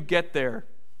as you get there.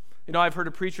 You know, I've heard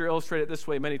a preacher illustrate it this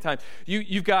way many times.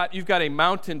 You've got a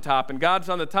mountaintop, and God's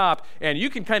on the top, and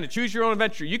you can kind of choose your own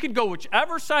adventure. You can go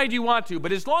whichever side you want to,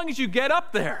 but as long as you get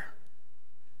up there,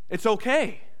 it's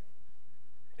okay.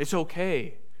 It's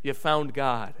okay. You found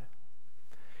God.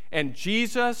 And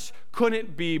Jesus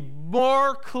couldn't be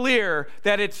more clear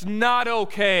that it's not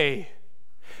okay,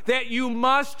 that you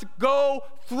must go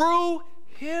through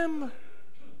him,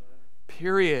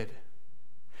 period.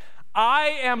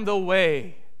 I am the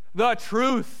way, the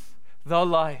truth, the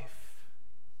life.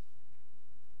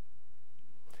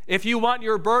 If you want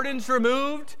your burdens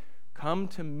removed, come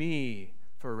to me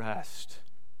for rest.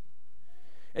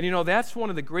 And you know, that's one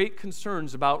of the great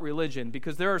concerns about religion,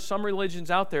 because there are some religions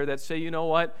out there that say, you know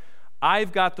what,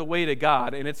 I've got the way to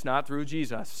God, and it's not through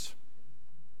Jesus.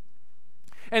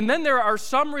 And then there are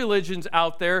some religions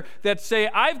out there that say,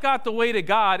 I've got the way to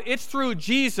God, it's through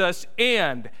Jesus,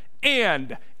 and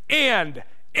I'm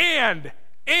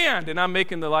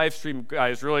making the live stream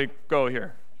guys really go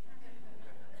here.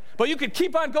 But you could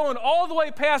keep on going all the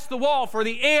way past the wall for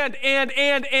the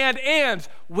ands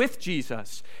with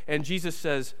Jesus. And Jesus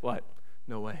says, what?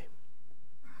 No way.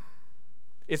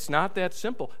 It's not that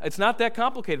simple. It's not that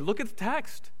complicated. Look at the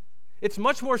text. It's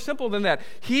much more simple than that.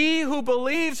 He who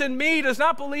believes in me does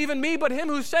not believe in me, but him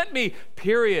who sent me.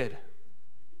 Period.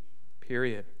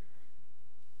 Period.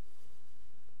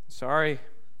 Sorry.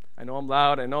 I know I'm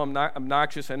loud. I know I'm not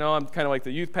obnoxious. I know I'm kind of like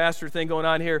the youth pastor thing going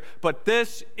on here. But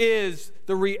this is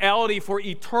the reality for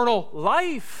eternal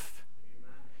life.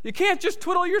 You can't just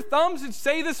twiddle your thumbs and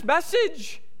say this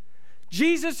message.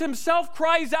 Jesus himself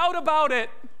cries out about it.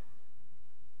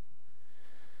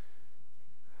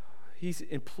 He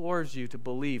implores you to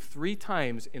believe 3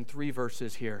 times in 3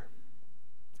 verses here.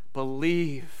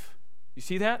 Believe. You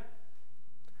see that?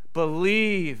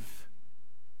 Believe.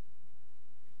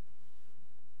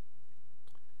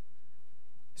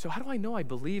 So how do I know I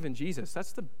believe in Jesus?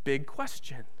 That's the big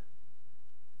question.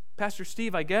 Pastor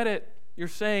Steve, I get it. You're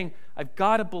saying, I've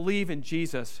got to believe in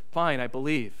Jesus. Fine, I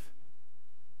believe.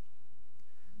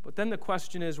 But then the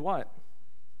question is what?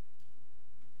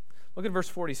 Look at verse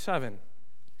 47.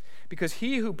 Because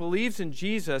he who believes in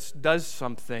Jesus does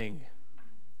something.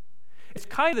 It's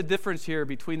kind of the difference here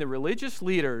between the religious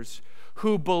leaders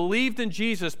who believed in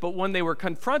Jesus, but when they were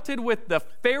confronted with the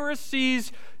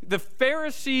Pharisees'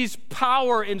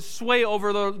 power and sway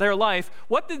over their life,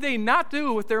 what did they not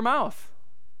do with their mouth?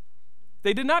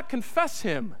 They did not confess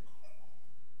him.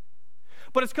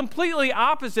 But it's completely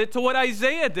opposite to what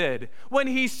Isaiah did. When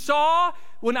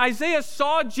Isaiah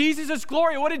saw Jesus'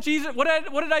 glory, what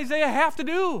did Isaiah have to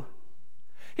do?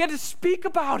 He had to speak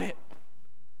about it.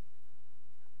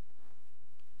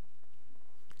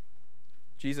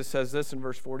 Jesus says this in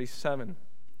verse 47.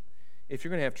 If you're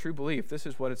going to have true belief, this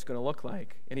is what it's going to look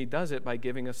like. And he does it by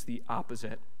giving us the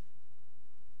opposite.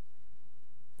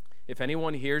 If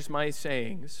anyone hears my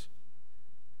sayings,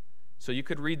 so you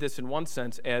could read this in one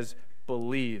sense as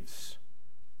believes.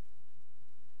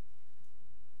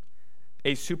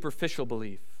 A superficial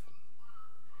belief.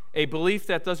 A belief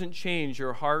that doesn't change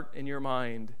your heart and your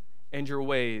mind and your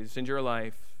ways and your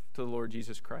life to the Lord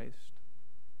Jesus Christ.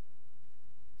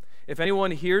 If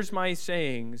anyone hears my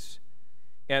sayings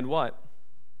and what?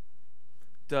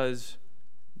 Does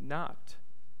not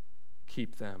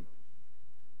keep them.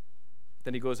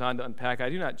 Then he goes on to unpack, I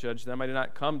do not judge them. I did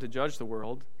not come to judge the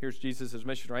world. Here's Jesus'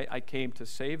 mission, right? I came to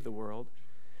save the world.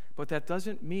 But that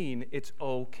doesn't mean it's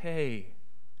okay.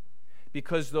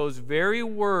 Because those very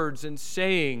words and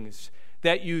sayings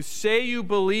that you say you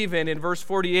believe in verse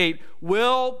 48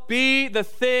 will be the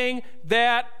thing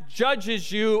that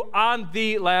judges you on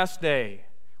the last day.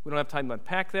 We don't have time to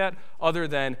unpack that other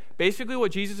than basically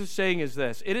what Jesus is saying is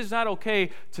this. It is not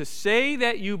okay to say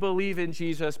that you believe in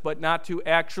Jesus but not to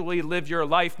actually live your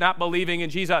life not believing in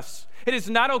Jesus. It is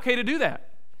not okay to do that.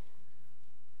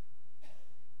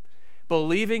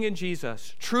 Believing in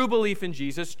Jesus, true belief in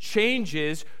Jesus,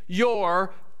 changes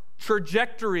your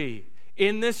trajectory.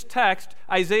 In this text,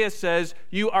 Isaiah says,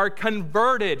 you are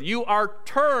converted, you are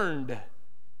turned.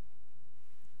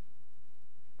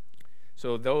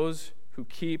 So those who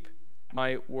keep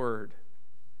my word.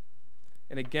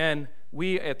 And again,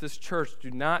 we at this church do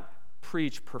not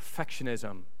preach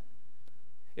perfectionism.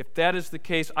 If that is the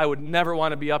case, I would never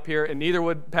want to be up here, and neither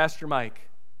would Pastor Mike.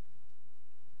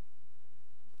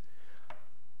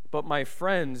 But my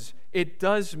friends, it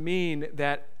does mean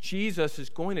that Jesus is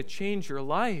going to change your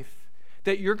life.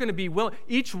 That you're going to be willing.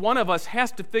 Each one of us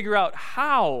has to figure out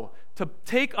how to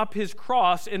take up his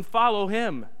cross and follow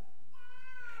him.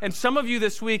 And some of you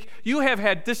this week, you have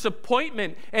had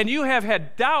disappointment, and you have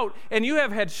had doubt, and you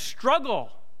have had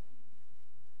struggle.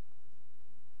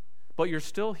 But you're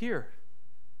still here.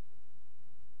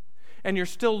 And you're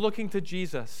still looking to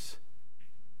Jesus.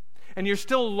 And you're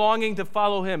still longing to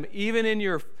follow him, even in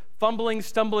your fumbling,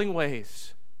 stumbling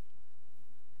ways.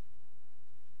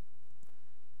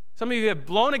 Some of you have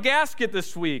blown a gasket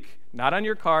this week, not on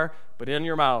your car, but in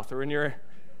your mouth or in your...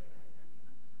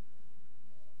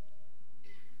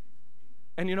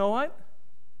 And you know what?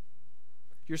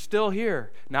 You're still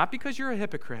here, not because you're a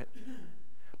hypocrite,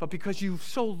 but because you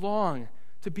so long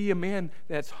to be a man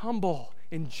that's humble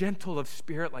and gentle of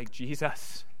spirit like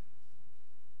Jesus.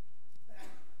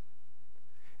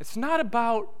 It's not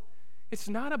about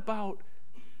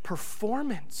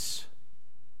performance.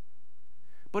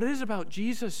 But it is about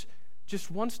Jesus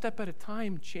just one step at a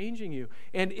time changing you.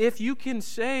 And if you can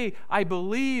say, I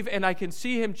believe and I can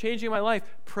see him changing my life,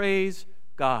 praise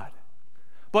God.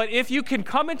 But if you can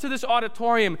come into this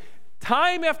auditorium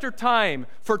time after time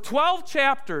for 12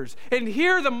 chapters and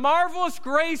hear the marvelous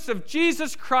grace of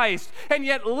Jesus Christ and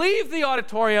yet leave the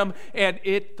auditorium and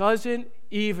it doesn't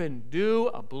even do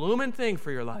a blooming thing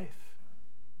for your life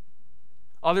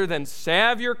other than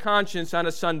salve your conscience on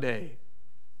a Sunday.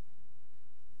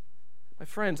 My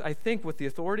friends, I think with the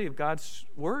authority of God's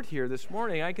word here this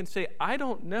morning, I can say, I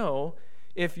don't know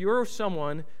if you're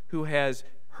someone who has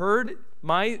heard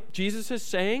Jesus'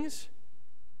 sayings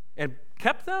and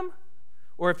kept them,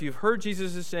 or if you've heard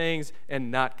Jesus' sayings and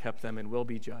not kept them and will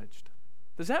be judged.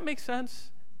 Does that make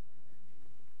sense?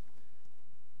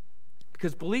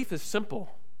 Because belief is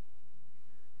simple,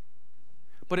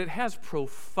 but it has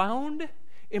profound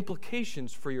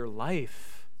implications for your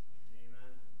life.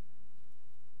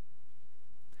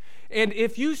 And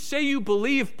if you say you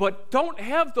believe but don't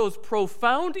have those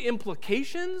profound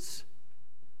implications,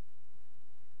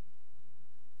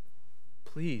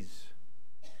 please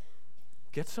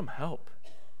get some help.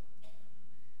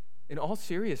 In all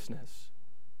seriousness.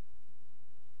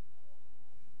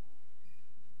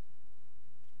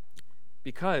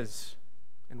 Because,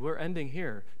 and we're ending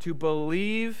here, to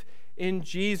believe in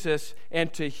Jesus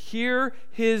and to hear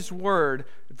his word,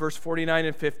 verse 49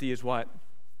 and 50 is what?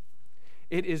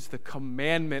 It is the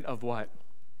commandment of what?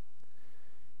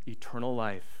 Eternal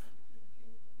life.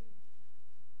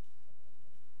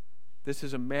 This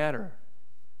is a matter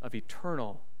of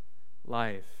eternal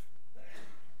life.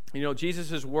 You know,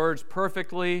 Jesus' words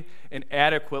perfectly and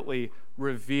adequately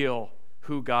reveal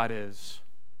who God is.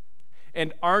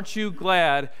 And aren't you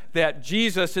glad that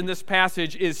Jesus in this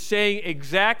passage is saying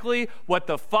exactly what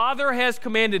the Father has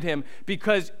commanded him?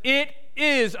 Because it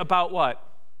is about what?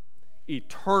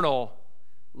 Eternal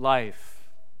life.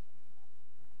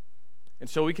 And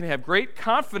so we can have great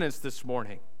confidence this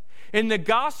morning in the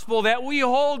gospel that we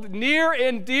hold near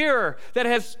and dear, that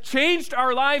has changed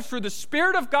our lives through the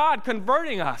Spirit of God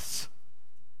converting us.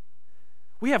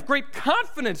 We have great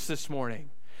confidence this morning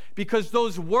because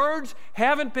those words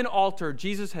haven't been altered.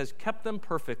 Jesus has kept them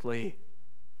perfectly,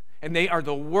 and they are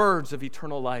the words of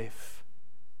eternal life.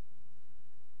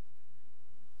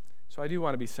 So I do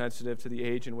want to be sensitive to the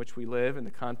age in which we live and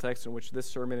the context in which this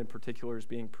sermon in particular is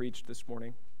being preached this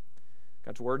morning.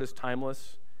 God's word is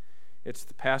timeless. It's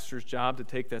the pastor's job to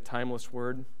take that timeless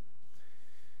word,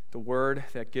 the word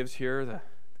that gives here the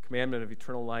commandment of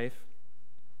eternal life,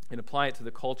 and apply it to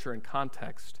the culture and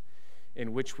context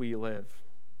in which we live.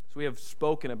 So we have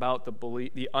spoken about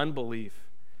the unbelief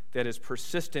that is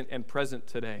persistent and present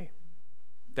today,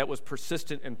 that was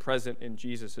persistent and present in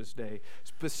Jesus' day,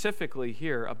 specifically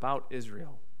here about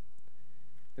Israel.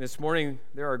 And this morning,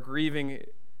 there are grieving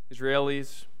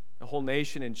Israelis, the whole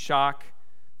nation in shock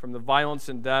from the violence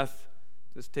and death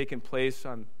that's taken place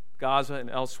on Gaza and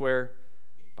elsewhere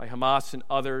by Hamas and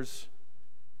others.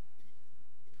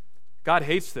 God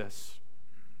hates this.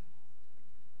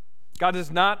 God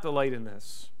does not delight in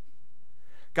this.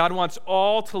 God wants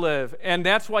all to live, and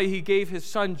that's why he gave his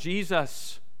son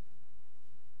Jesus,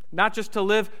 not just to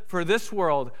live for this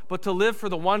world, but to live for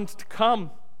the ones to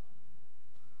come.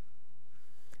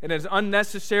 And as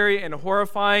unnecessary and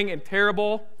horrifying and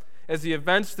terrible as the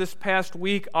events this past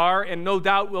week are, and no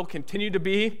doubt will continue to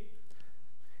be,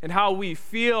 and how we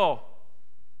feel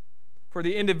for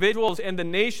the individuals and the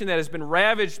nation that has been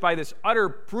ravaged by this utter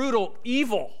brutal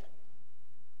evil,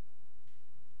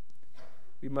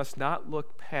 we must not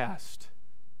look past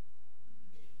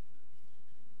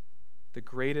the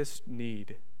greatest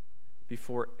need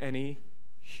before any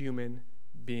human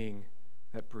being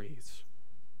that breathes.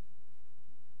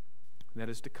 And that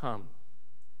is to come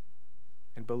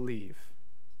and believe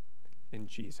in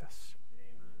Jesus.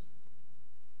 Amen.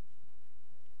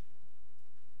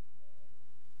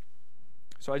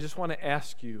 So I just want to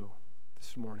ask you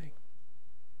this morning,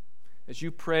 as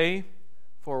you pray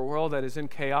for a world that is in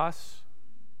chaos,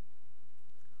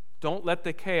 don't let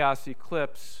the chaos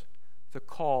eclipse the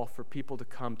call for people to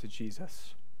come to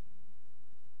Jesus.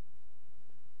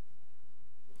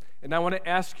 And I want to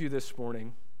ask you this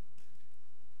morning,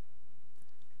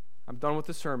 I'm done with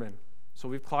the sermon, so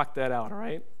we've clocked that out, all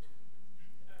right?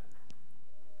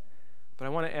 But I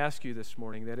want to ask you this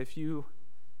morning that if you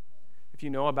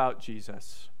know about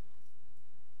Jesus,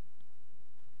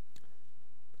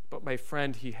 but my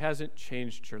friend, he hasn't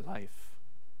changed your life,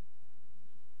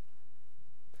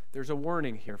 there's a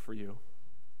warning here for you.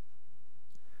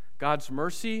 God's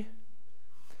mercy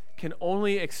can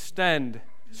only extend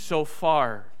so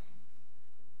far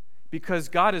because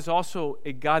God is also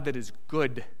a God that is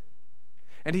good.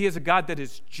 And he is a God that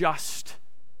is just.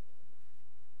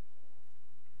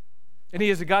 And he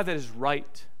is a God that is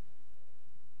right.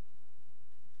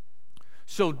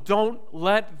 So don't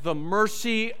let the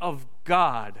mercy of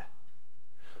God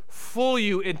fool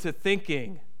you into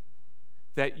thinking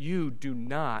that you do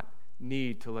not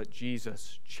need to let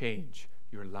Jesus change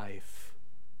your life.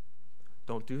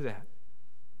 Don't do that.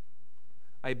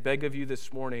 I beg of you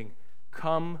this morning,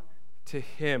 come to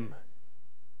him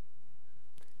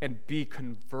and be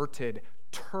converted.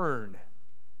 Turn,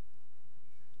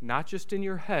 not just in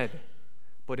your head,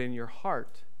 but in your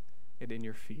heart and in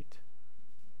your feet.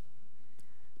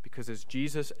 Because as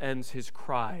Jesus ends his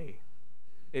cry,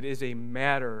 it is a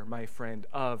matter, my friend,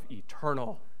 of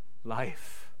eternal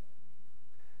life.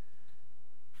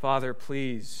 Father,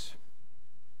 please,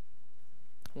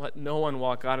 let no one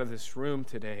walk out of this room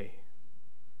today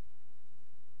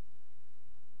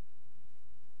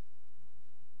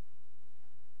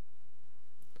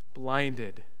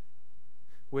blinded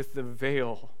with the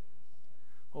veil.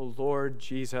 Oh Lord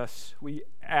Jesus, we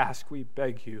ask, we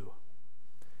beg you,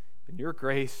 in your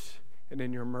grace and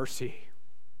in your mercy,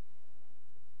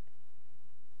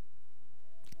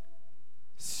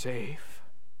 save.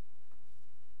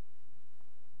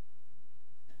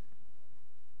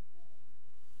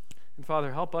 And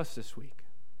Father, help us this week.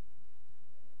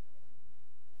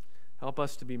 Help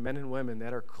us to be men and women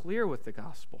that are clear with the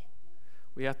gospel.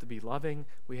 We have to be loving.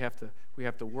 We have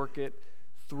to work it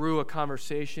through a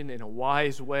conversation in a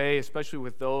wise way, especially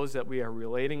with those that we are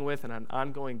relating with on an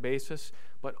ongoing basis.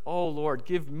 But, oh Lord,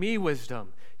 give me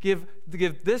wisdom. Give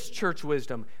this church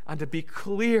wisdom, and to be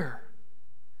clear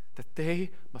that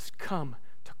they must come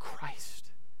to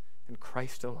Christ and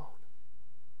Christ alone.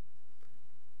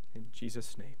 In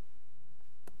Jesus' name.